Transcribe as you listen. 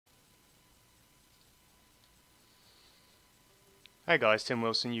Hey guys, Tim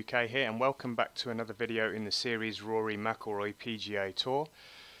Wilson UK here, and welcome back to another video in the series Rory McIlroy PGA Tour.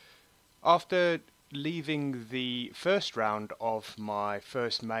 After leaving the first round of my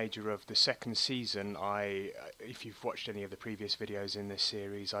first major of the second season, if you've watched any of the previous videos in this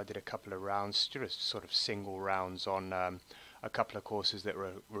series, I did a couple of rounds, just sort of single rounds on a couple of courses that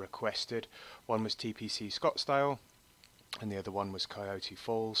were requested. One was TPC Scottsdale, and the other one was Coyote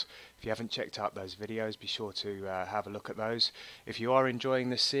Falls. If you haven't checked out those videos, be sure to have a look at those. If you are enjoying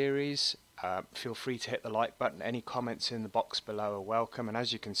this series, feel free to hit the like button. Any comments in the box below are welcome, and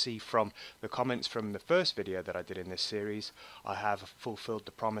as you can see from the comments from the first video that I did in this series, I have fulfilled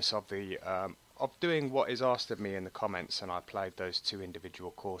the promise of doing what is asked of me in the comments, and I played those two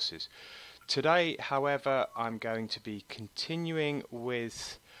individual courses. Today, however, I'm going to be continuing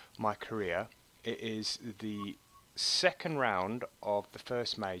with my career. It is the second round of the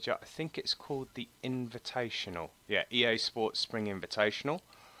first major. I think it's called the Invitational. Yeah, EA Sports Spring Invitational.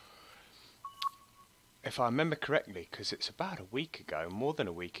 If I remember correctly, because it's about a week ago, more than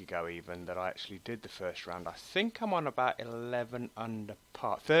a week ago even, that I actually did the first round. I think I'm on about 11 under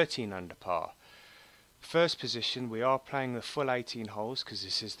par, 13 under par. First position, we are playing the full 18 holes because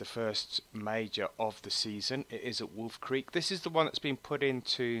this is the first major of the season. It is at Wolf Creek. This is the one that's been put in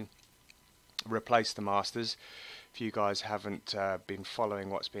to replace the Masters. If you guys haven't been following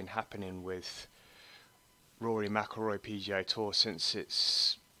what's been happening with Rory McIlroy PGA Tour since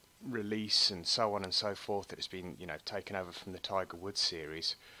its release and so on and so forth, it's been, taken over from the Tiger Woods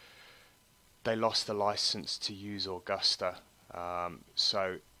series. They lost the license to use Augusta,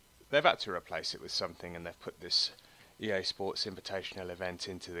 so they've had to replace it with something, and they've put this EA Sports Invitational event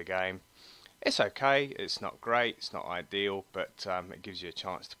into the game. It's okay, it's not great, it's not ideal, but it gives you a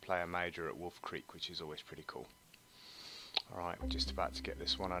chance to play a major at Wolf Creek, which is always pretty cool. Alright, we're just about to get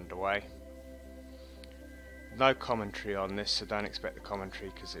this one underway. No commentary on this, so don't expect the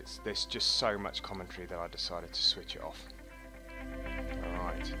commentary, because there's just so much commentary that I decided to switch it off.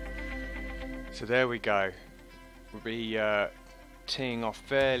 Alright, so there we go. We'll be teeing off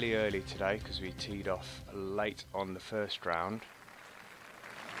fairly early today, because we teed off late on the first round.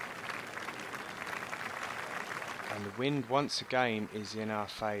 And the wind once again is in our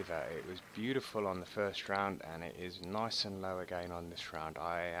favour. It was beautiful on the first round, and it is nice and low again on this round.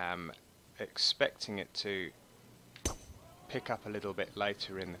 I am expecting it to pick up a little bit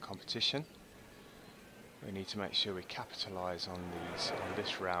later in the competition. We need to make sure we capitalise on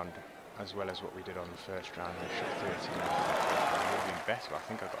this round as well as what we did on the first round. We shot 13 would have been better. I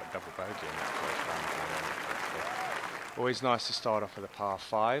think I got a double bogey in that first round. Always nice to start off with a par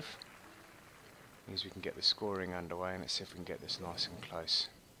 5. Means we can get the scoring underway, and let's see if we can get this nice and close.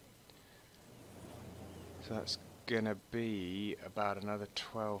 So that's gonna be about another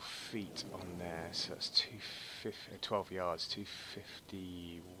 12 feet on there, so that's 12 yards,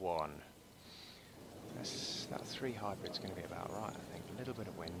 251. That 3 hybrid's gonna be about right, I think. A little bit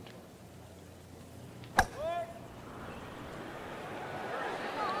of wind.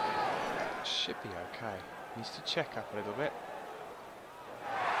 Should be okay. Needs to check up a little bit.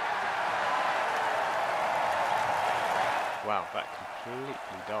 Wow, that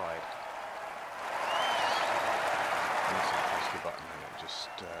completely died. Once I pressed the button and it just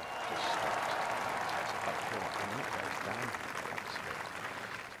stopped. It's uphill and it goes down.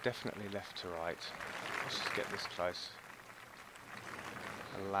 Definitely left to right. Let's just get this close.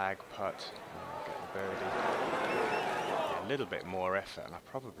 A lag putt. Get the birdie. A little bit more effort and I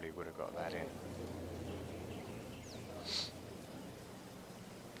probably would have got that in.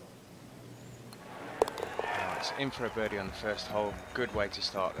 In for a birdie on the first hole. Good way to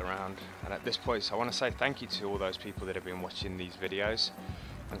start the round. And at this point, I want to say thank you to all those people that have been watching these videos,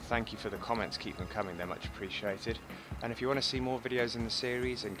 and thank you for the comments. Keep them coming, they're much appreciated. And if you want to see more videos in the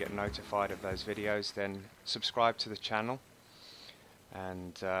series and get notified of those videos, then subscribe to the channel.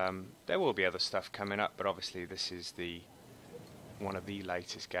 And there will be other stuff coming up, but obviously this is one of the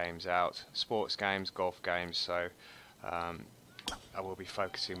latest games out, sports games, golf games, so I will be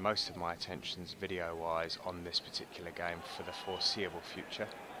focusing most of my attentions video-wise on this particular game for the foreseeable future.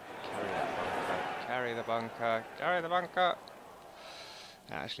 Carry that bunker, carry the bunker, carry the bunker!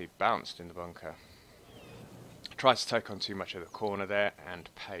 It actually bounced in the bunker. Tried to take on too much of the corner there and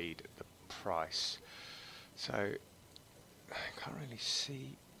paid the price. So, I can't really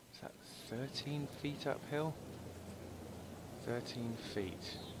see, is that 13 feet uphill? 13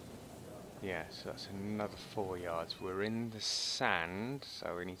 feet. Yeah, so that's another 4 yards. We're in the sand,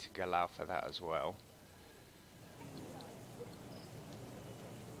 so we need to allow for that as well.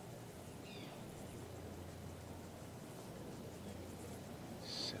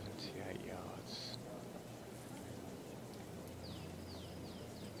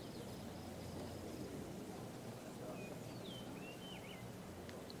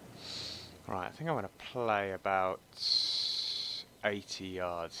 Right, I think I'm going to play about 80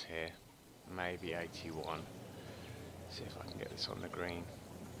 yards here, maybe 81. See if I can get this on the green.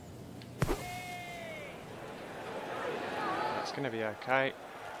 That's going to be okay.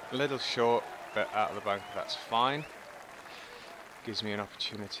 A little short, but out of the bunker, that's fine. Gives me an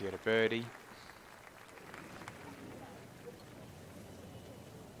opportunity at a birdie.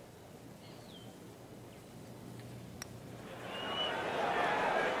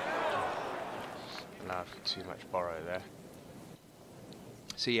 Allowed for too much borrow there.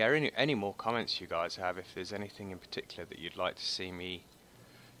 So yeah, any more comments you guys have, if there's anything in particular that you'd like to see me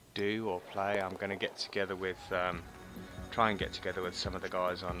do or play, I'm going to get together with, try and get together with some of the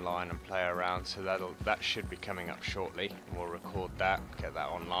guys online and play around, so that should be coming up shortly, and we'll record that, get that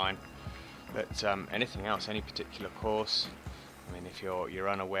online. But anything else, any particular course, I mean, if you're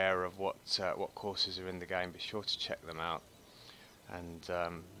unaware of what courses are in the game, be sure to check them out and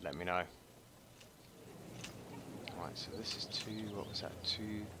let me know. Right, so this is what was that, it's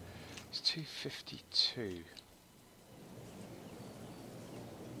 252.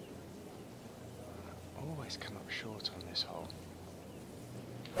 Always come up short on this hole.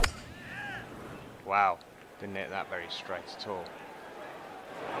 Wow, didn't hit that very straight at all.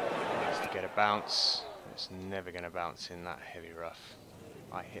 Needs to get a bounce. It's never going to bounce in that heavy rough.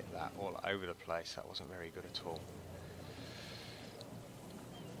 I hit that all over the place, that wasn't very good at all.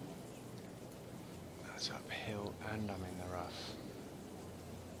 That's uphill and I'm in the rough.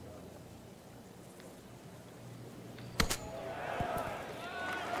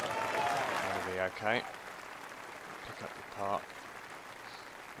 That'll be okay. Pick up the part.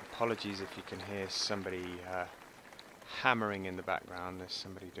 Apologies if you can hear somebody hammering in the background. There's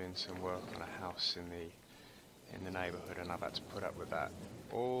somebody doing some work on a house in the neighbourhood, and I've had to put up with that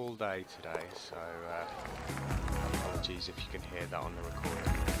all day today. So apologies if you can hear that on the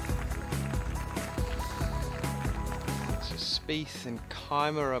recording. So Spieth and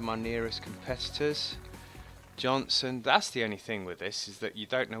Keimer are my nearest competitors. Johnson, that's the only thing with this, is that you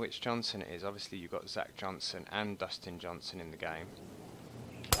don't know which Johnson it is. Obviously you've got Zach Johnson and Dustin Johnson in the game.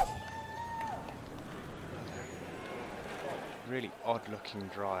 Really odd looking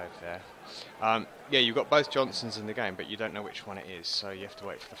drive there. Yeah, you've got both Johnsons in the game, but you don't know which one it is, so you have to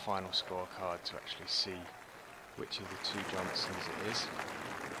wait for the final scorecard to actually see which of the two Johnsons it is.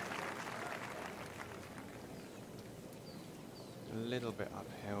 A little bit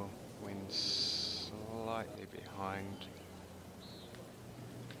uphill, wind slightly behind.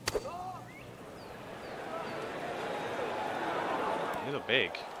 A little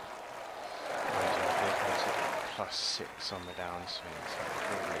big. +6 on the downswing, so that's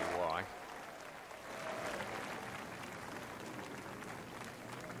probably why.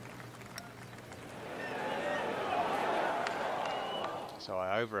 So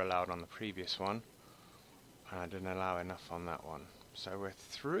I over-allowed on the previous one, and I didn't allow enough on that one. So we're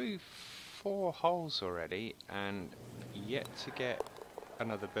through 4 holes already, and yet to get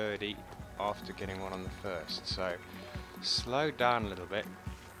another birdie after getting one on the first. So slowed down a little bit.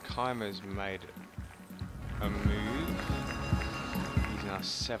 Keimer's made a move. He's now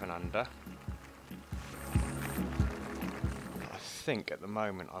 7 under. I think at the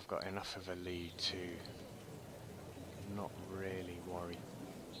moment I've got enough of a lead to not really worry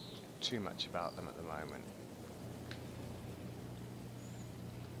too much about them at the moment.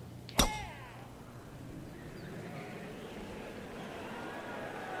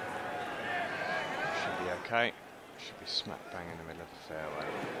 Should be okay. Should be smack bang in the middle of the fairway.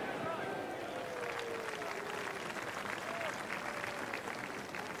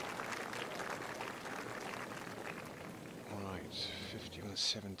 Alright,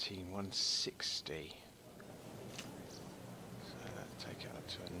 51-17, 160. So that'll take it up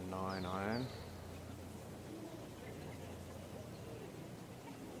to a 9 iron.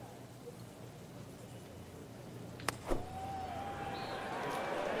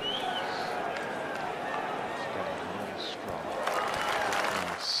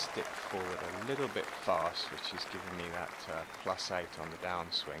 Forward a little bit fast, which is giving me that +8 on the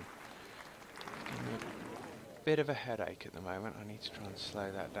downswing. Giving me a bit of a headache at the moment. I need to try and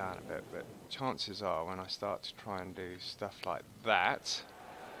slow that down a bit, but chances are when I start to try and do stuff like that,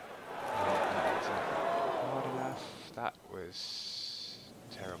 hard enough. That was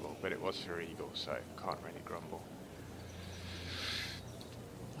terrible, but it was for eagle, so can't really grumble.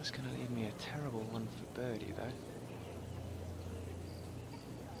 That's going to leave me a terrible one for birdie though.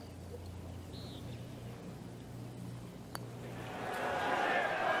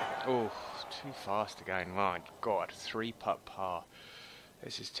 Oh, too fast again, my God, 3-putt par.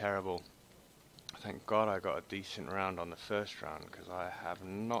 This is terrible. thank God I got a decent round on the first round, because I have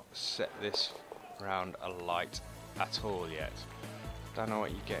not set this round alight at all yet. Don't know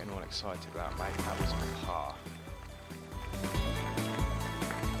what you're getting all excited about, mate. That was a par.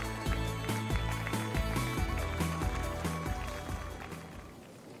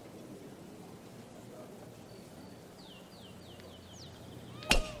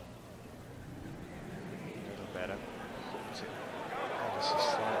 A little better. Hooked it ever so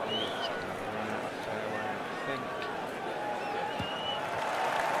slightly. It's going to run out of fairway, I think.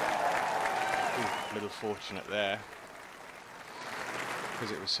 Ooh, little fortunate there.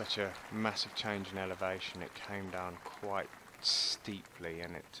 Because it was such a massive change in elevation, it came down quite steeply,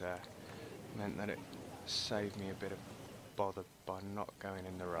 and it meant that it saved me a bit of bother by not going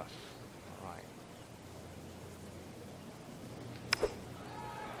in the rough. Right.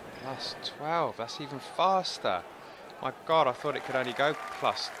 Plus 12, that's even faster. My God, I thought it could only go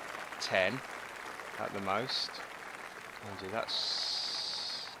plus 10 at the most. Mind you, that's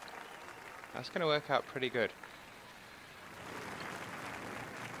going to work out pretty good.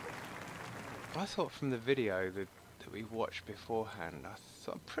 I thought from the video that we watched beforehand,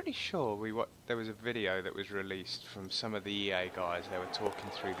 I'm pretty sure there was a video that was released from some of the EA guys. They were talking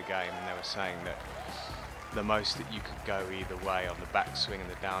through the game, and they were saying that the most that you could go either way on the backswing and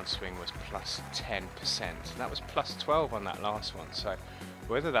the downswing was plus 10%. And that was plus 12 on that last one. So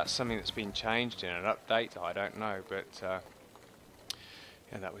whether that's something that's been changed in an update, I don't know. But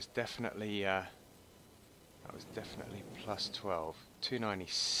yeah, that was definitely plus 12.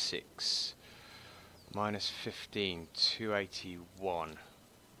 296. Minus 15, 281.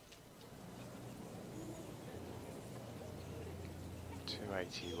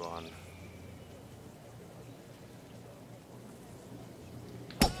 281.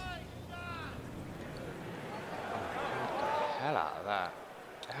 Oh, get the hell out of that.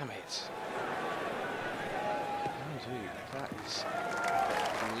 Damn it. Oh, dude, that is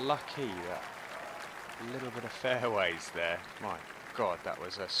lucky, that little bit of fairways there. My God, that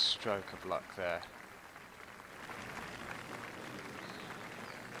was a stroke of luck there.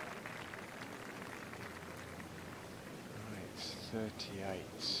 Right,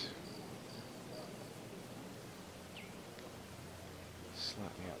 38.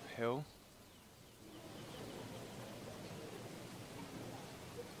 Slightly uphill.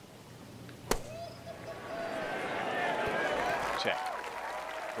 Check.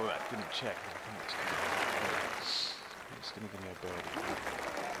 Oh, that didn't check. I think it's going to give me a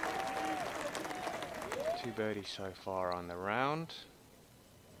birdie. 2 birdies so far on the round.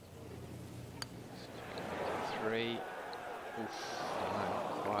 3. Oof, no, not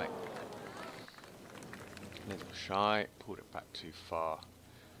quite. A little shy, pulled it back too far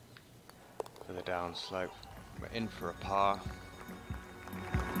for the downslope. We're in for a par.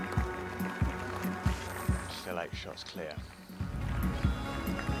 Still 8 shots clear.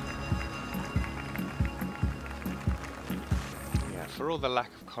 Yeah, for all the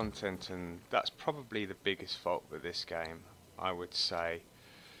lack of content, and that's probably the biggest fault with this game, I would say.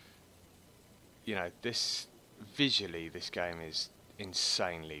 You know, visually this game is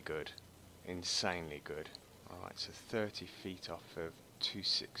insanely good. Insanely good. Alright, so 30 feet off of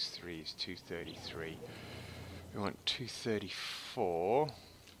 263 is 233. We want 234.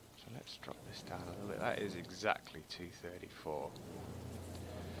 So let's drop this down a little bit. That is exactly 234.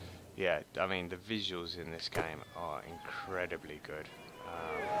 Yeah, I mean, the visuals in this game are incredibly good.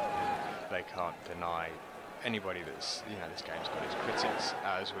 They can't deny, anybody that's, you know, this game's got its critics,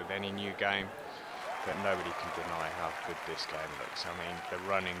 as with any new game, but nobody can deny how good this game looks. I mean, the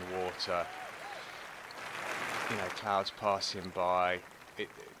running water, you know, clouds passing by,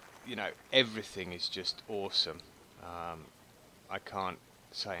 you know, everything is just awesome. I can't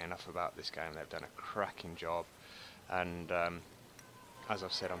say enough about this game. They've done a cracking job, and as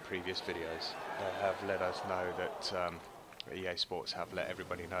I've said on previous videos, they have let us know that EA Sports have let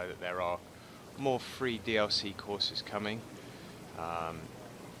everybody know that there are more free DLC courses coming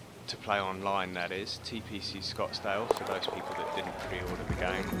to play online, that is. TPC Scottsdale, for those people that didn't pre-order the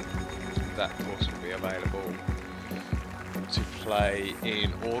game. That course will be available to play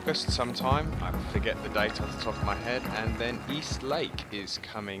in August sometime. I forget the date off the top of my head. And then East Lake is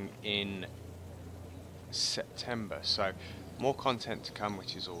coming in September. So more content to come,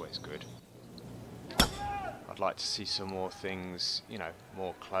 which is always good. I'd like to see some more things, you know,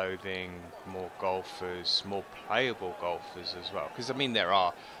 more clothing, more golfers, more playable golfers as well. Because, I mean,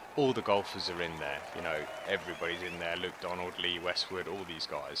 all the golfers are in there, you know, everybody's in there, Luke Donald, Lee Westwood, all these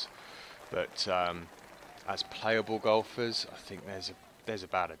guys. But as playable golfers, I think there's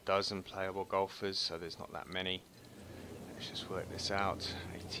about a dozen playable golfers, so there's not that many. Let's just work this out.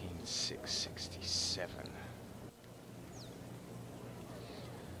 18,667.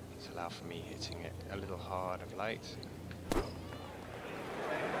 Let's allow for me hitting it a little hard of late.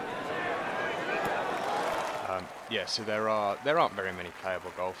 Yeah, so there aren't very many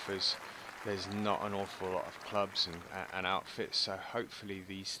playable golfers. There's not an awful lot of clubs and outfits, so hopefully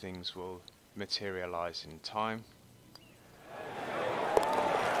these things will materialise in time.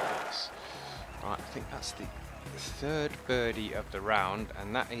 Yes. Right, I think that's the third birdie of the round,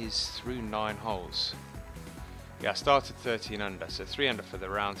 and that is through 9 holes. Yeah, I started 13 under, so 3 under for the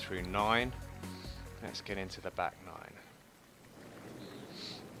round through 9. Let's get into the back 9.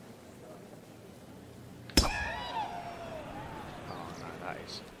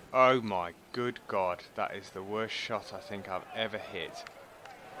 Oh my good God, that is the worst shot I think I've ever hit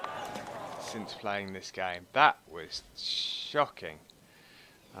since playing this game. That was shocking.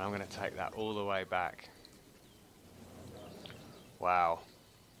 And I'm going to take that all the way back. Wow.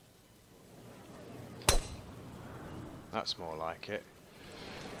 That's more like it.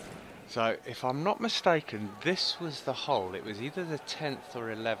 So, if I'm not mistaken, this was the hole. It was either the 10th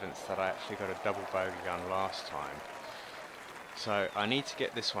or 11th that I actually got a double bogey on last time. So I need to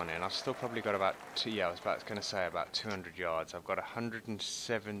get this one in. I've still probably got about I was going to say about 200 yards. I've got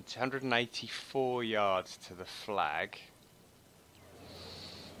 184 yards to the flag.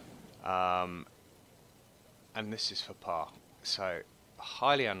 And this is for par. So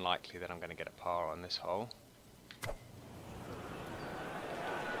highly unlikely that I'm going to get a par on this hole.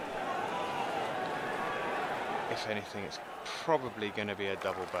 If anything, it's probably going to be a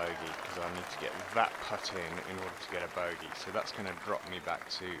double bogey because I need to get that putt in order to get a bogey. So that's going to drop me back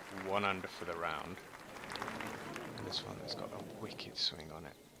to 1 under for the round. And this one has got a wicked swing on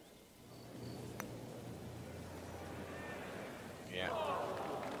it. Yeah.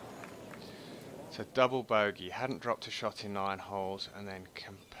 So double bogey. Hadn't dropped a shot in 9 holes and then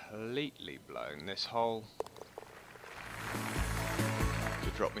completely blown this hole to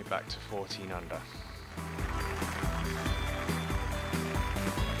drop me back to 14 under.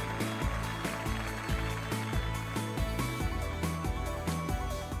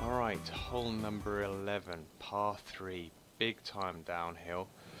 Alright, hole number 11, par 3, big time downhill.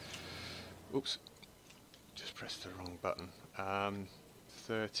 Oops, just pressed the wrong button.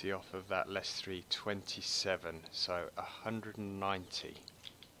 30 off of that, less 3, 27, so 190 is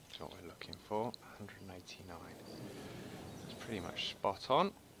what we're looking for, 189. It's pretty much spot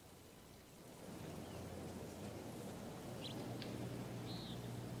on.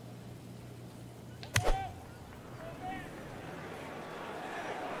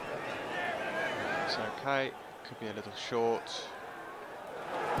 It's okay, could be a little short. Take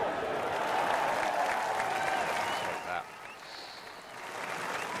that.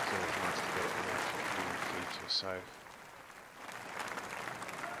 It's always nice to get it within 15 feet or so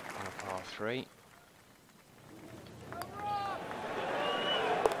on a par 3.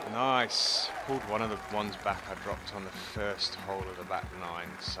 Nice. Pulled one of the ones back I dropped on the first hole of the back 9,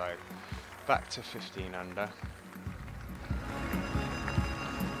 so back to 15 under.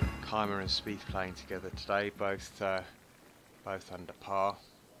 Keimer and Spieth playing together today, both under par.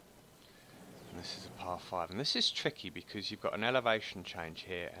 And this is a par 5, and this is tricky because you've got an elevation change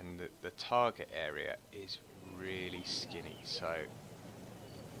here, and the target area is really skinny, so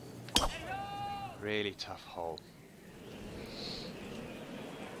really tough hole.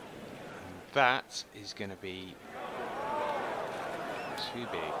 And that is going to be too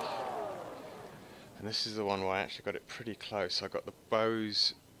big. And this is the one where I actually got it pretty close. I got the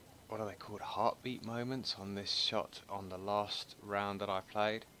Bose, what are they called, heartbeat moments on this shot on the last round that I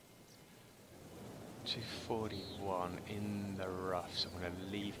played. 241 in the rough, so I'm going to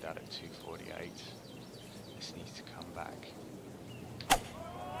leave that at 248. This needs to come back.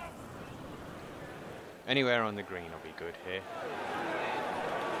 Anywhere on the green will be good here.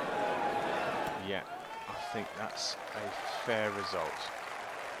 Yeah, I think that's a fair result.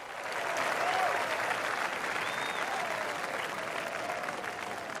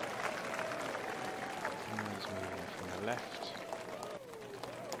 Left.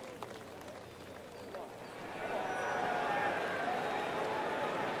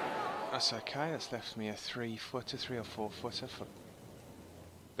 That's okay, that's left me a 3 or 4 footer for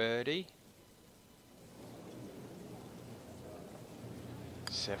birdie.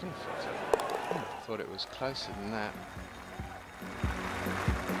 7 footer. I thought it was closer than that.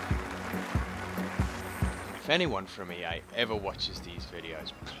 If anyone from EA ever watches these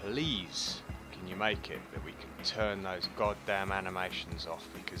videos, please can you make it that we can turn those goddamn animations off,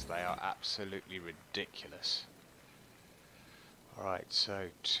 because they are absolutely ridiculous. Alright, so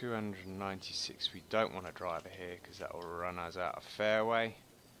 296, we don't want to drive it here because that will run us out of fairway.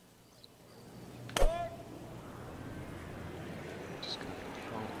 Just going to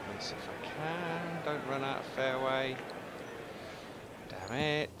plonk this if I can, don't run out of fairway. Damn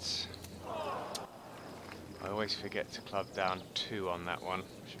it. I always forget to club down 2 on that one,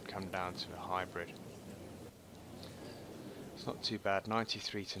 should come down to a hybrid. It's not too bad,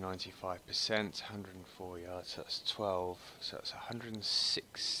 93 to 95%, 104 yards, that's 12, so that's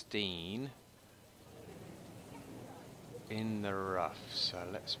 116 in the rough, so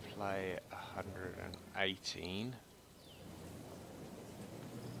let's play 118.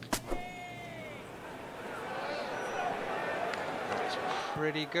 That's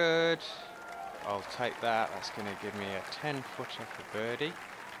pretty good, I'll take that, that's going to give me a 10-footer for birdie.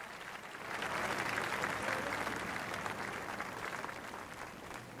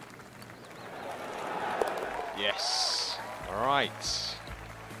 Yes, alright,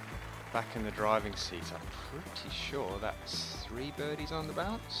 back in the driving seat. I'm pretty sure that's 3 birdies on the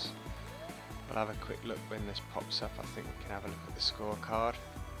bounce. We'll have a quick look when this pops up. I think we can have a look at the scorecard.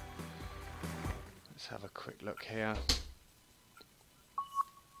 Let's have a quick look here.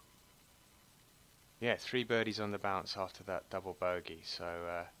 Yeah, 3 birdies on the bounce after that double bogey,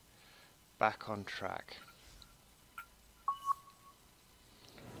 so back on track.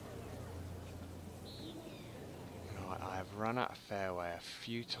 I have run out of fairway a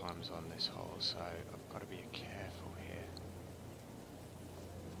few times on this hole, so I've got to be careful here.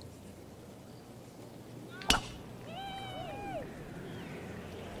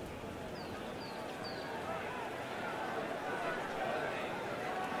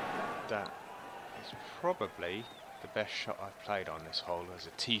 That is probably the best shot I've played on this hole as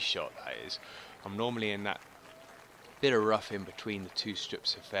a tee shot, that is. I'm normally in that bit of rough in between the 2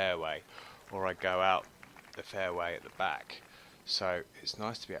 strips of fairway, or I go out the fairway at the back, so it's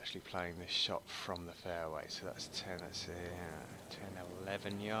nice to be actually playing this shot from the fairway. So that's 10, that's 10,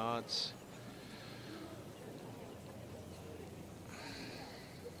 11 yards.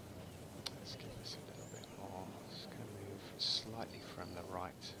 Let's give this a little bit more. Just going to move slightly from the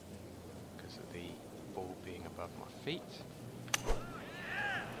right because of the ball being above my feet. I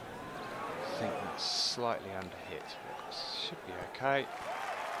think that's slightly under hit, but should be okay.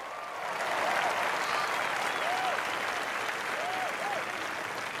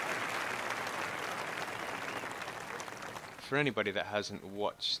 For anybody that hasn't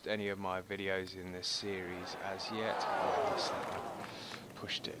watched any of my videos in this series as yet,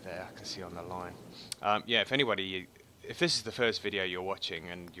 pushed it there, I can see on the line. Yeah, if this is the first video you're watching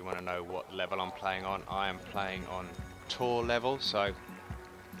and you want to know what level I'm playing on, I am playing on tour level, so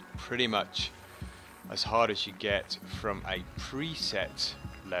pretty much as hard as you get from a preset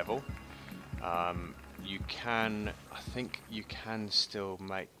level. I think you can still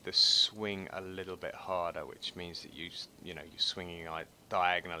make the swing a little bit harder, which means that you're swinging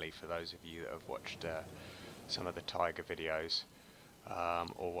diagonally. For those of you that have watched some of the Tiger videos,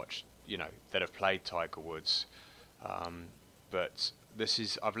 or watched, that have played Tiger Woods, but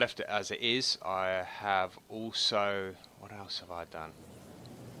I've left it as it is. I have also, what else have I done?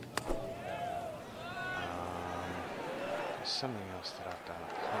 There's something else that I've done. I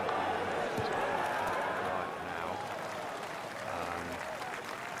can't remember right now.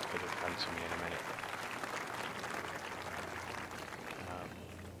 It'll come to me in a minute.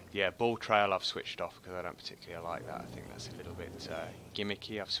 Yeah, ball trail I've switched off because I don't particularly like that. I think that's a little bit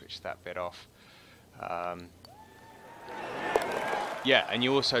gimmicky. I've switched that bit off. Yeah, and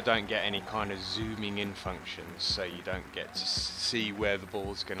you also don't get any kind of zooming in functions, so you don't get to see where the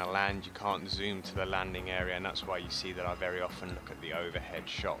ball's going to land. You can't zoom to the landing area, and that's why you see that I very often look at the overhead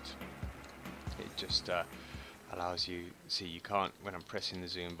shot. It just allows you, see, you can't, when I'm pressing the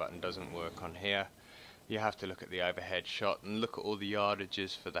zoom button, doesn't work on here. You have to look at the overhead shot and look at all the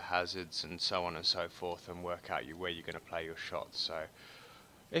yardages for the hazards and so on and so forth, and work out where you're going to play your shot. So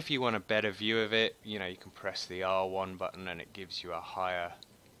if you want a better view of it, you can press the R1 button and it gives you a higher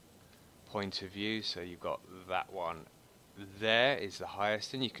point of view. So you've got that one there is the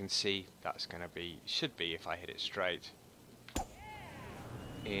highest, and you can see that's going to be, should be, if I hit it straight,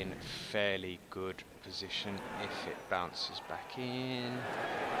 in fairly good position if it bounces back in.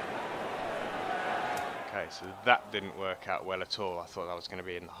 Okay, so that didn't work out well at all. I thought that was going to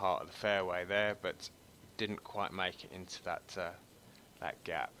be in the heart of the fairway there, but didn't quite make it into that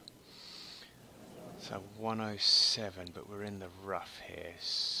gap. So 107, but we're in the rough here,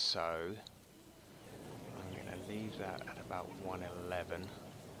 so I'm going to leave that at about 111. I'm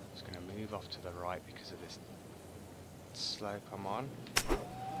just going to move off to the right because of this slope I'm on.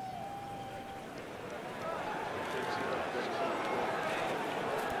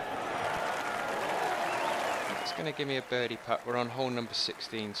 That's going to give me a birdie putt. We're on hole number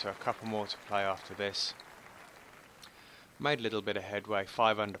 16, so a couple more to play after this. Made a little bit of headway,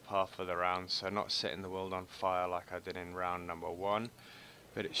 5 under par for the round, so not setting the world on fire like I did in round number 1,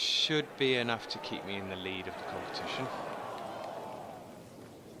 but it should be enough to keep me in the lead of the competition.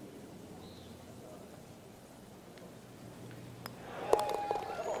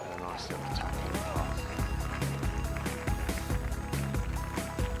 And a nice little top of the par.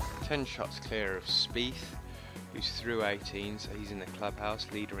 10 shots clear of Spieth, who's through 18, so he's in the clubhouse,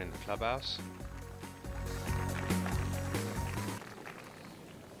 leader in the clubhouse.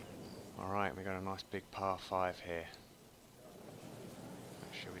 Alright, we got a nice big par 5 here.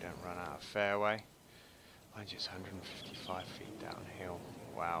 Make sure we don't run out of fairway. I'm just 155 feet downhill.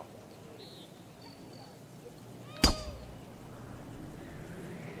 Wow.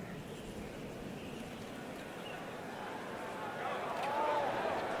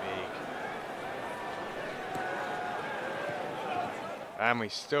 And we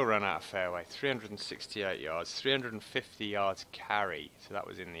still run out of fairway. 368 yards, 350 yards carry, so that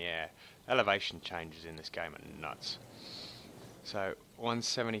was in the air. Elevation changes in this game are nuts. So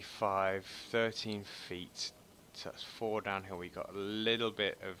 175, 13 feet, so that's 4 downhill. We got a little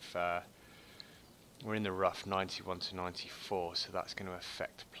bit of, we're in the rough, 91 to 94, so that's going to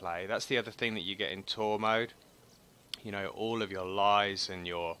affect play. That's the other thing that you get in tour mode. You know, all of your lies and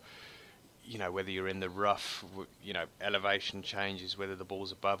your, you know, whether you're in the rough, you know, elevation changes, whether the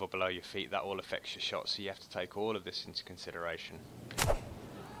ball's above or below your feet, that all affects your shot, so you have to take all of this into consideration.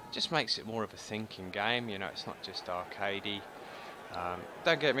 Just makes it more of a thinking game, you know, it's not just arcadey.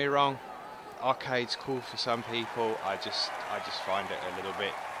 Don't get me wrong, arcade's cool for some people. I just find it a little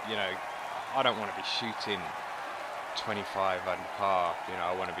bit, you know, I don't want to be shooting 25 under par, you know,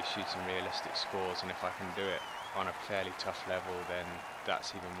 I want to be shooting realistic scores, and if I can do it on a fairly tough level, then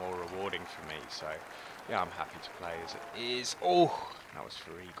that's even more rewarding for me. So yeah, I'm happy to play as it is. Oh, that was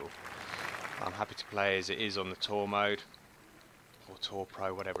for eagle. I'm happy to play as it is on the tour mode, or Tour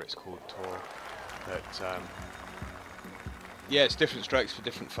Pro, whatever it's called, Tour. But yeah, it's different strokes for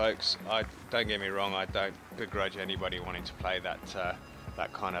different folks. Don't get me wrong, I don't begrudge anybody wanting to play that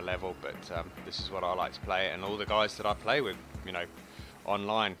that kind of level, but this is what I like to play, and all the guys that I play with, you know,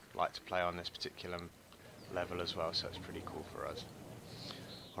 online like to play on this particular level as well, so it's pretty cool for us.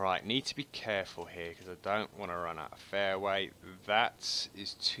 Alright, need to be careful here because I don't want to run out of fairway. That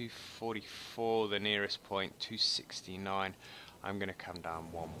is 244, the nearest point, 269. I'm going to come down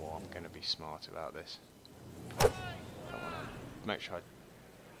one more. I'm going to be smart about this. I want to make sure I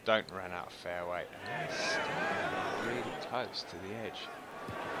don't run out of fairway. And it's still really close to the edge.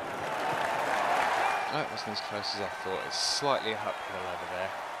 Oh, it wasn't as close as I thought. It's slightly uphill over there.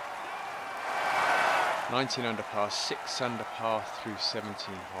 19 under par, 6 under par through 17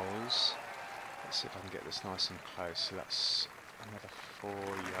 holes. Let's see if I can get this nice and close. So that's another 4 yards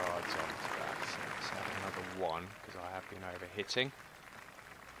onto that. So let's have another 1 because I have been overhitting.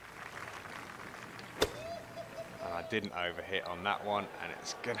 And I didn't overhit on that one, and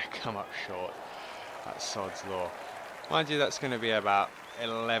it's going to come up short. That's sod's law. Mind you, that's going to be about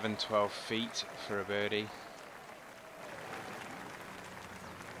 11, 12 feet for a birdie.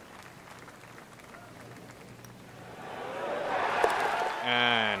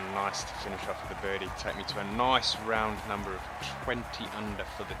 And nice to finish off with a birdie, take me to a nice round number of 20 under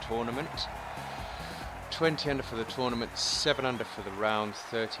for the tournament. 20 under for the tournament, 7 under for the round,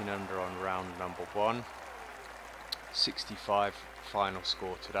 13 under on round number 1. 65 final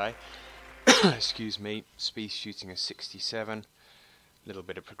score today. Excuse me, Spieth shooting a 67. Little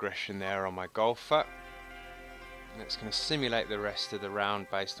bit of progression there on my golfer. And it's going to simulate the rest of the round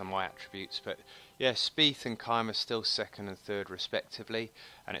based on my attributes, but yeah, Spieth and Keimer still 2nd and 3rd respectively,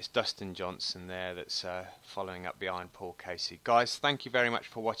 and it's Dustin Johnson there that's following up behind Paul Casey. Guys, thank you very much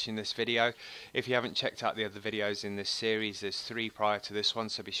for watching this video. If you haven't checked out the other videos in this series, there's 3 prior to this one,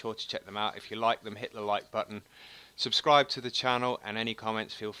 so be sure to check them out. If you like them, hit the like button, subscribe to the channel, and any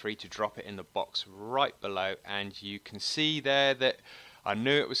comments feel free to drop it in the box right below. And you can see there that I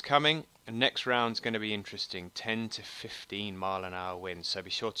knew it was coming. And next round's going to be interesting, 10 to 15 mile-an-hour winds, so be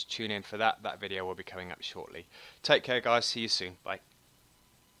sure to tune in for that. That video will be coming up shortly. Take care, guys. See you soon. Bye.